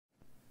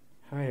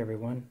Hi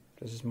everyone,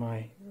 this is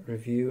my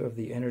review of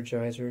the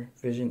Energizer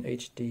Vision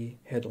HD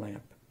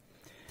headlamp.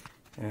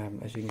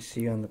 As you can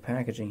see on the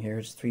packaging here,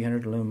 it's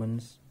 300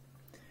 lumens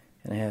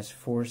and it has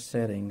 4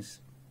 settings.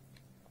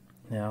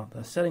 Now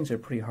the settings are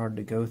pretty hard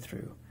to go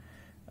through.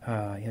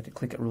 You have to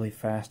click it really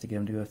fast to get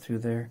them to go through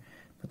there,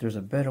 but there's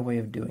a better way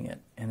of doing it,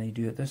 and you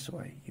do it this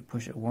way. You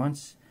push it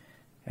once,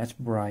 that's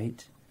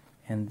bright,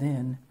 and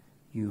then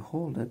you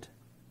hold it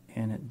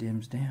and it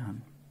dims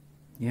down.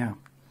 Yeah,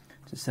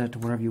 to set it to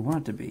wherever you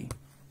want it to be.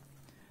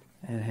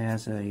 It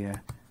has a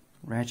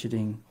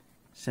ratcheting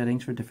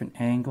settings for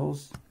different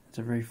angles. It's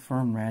a very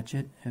firm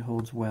ratchet. It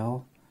holds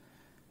well.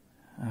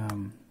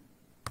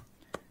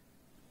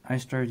 I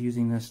started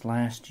using this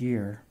last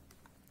year,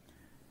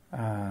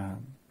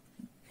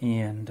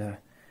 and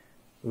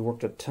we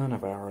worked a ton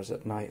of hours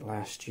at night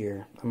last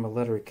year. I'm a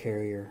letter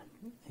carrier,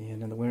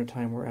 and in the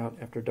wintertime we're out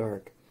after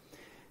dark,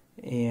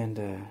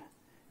 and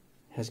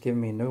has given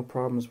me no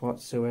problems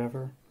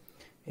whatsoever.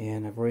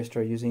 And I've already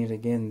started using it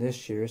again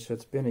this year, so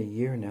it's been a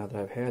year now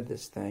that I've had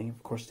this thing.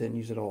 Of course, I didn't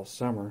use it all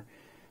summer,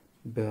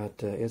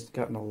 but it's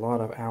gotten a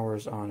lot of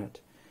hours on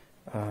it.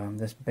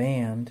 This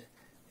band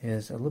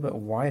is a little bit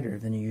wider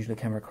than you usually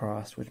come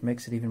across, which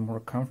makes it even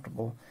more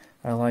comfortable.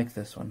 I like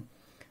this one.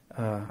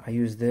 I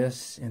use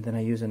this, and then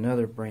I use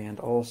another brand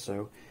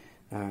also.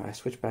 I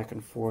switch back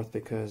and forth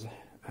because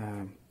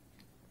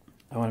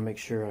I want to make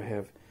sure I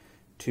have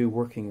 2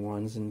 working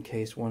ones in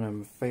case one of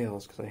them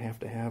fails, because I have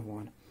to have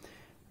one.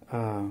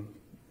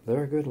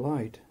 They're a good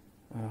light.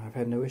 I've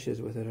had no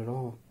issues with it at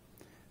all.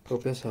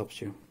 Hope this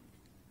helps you.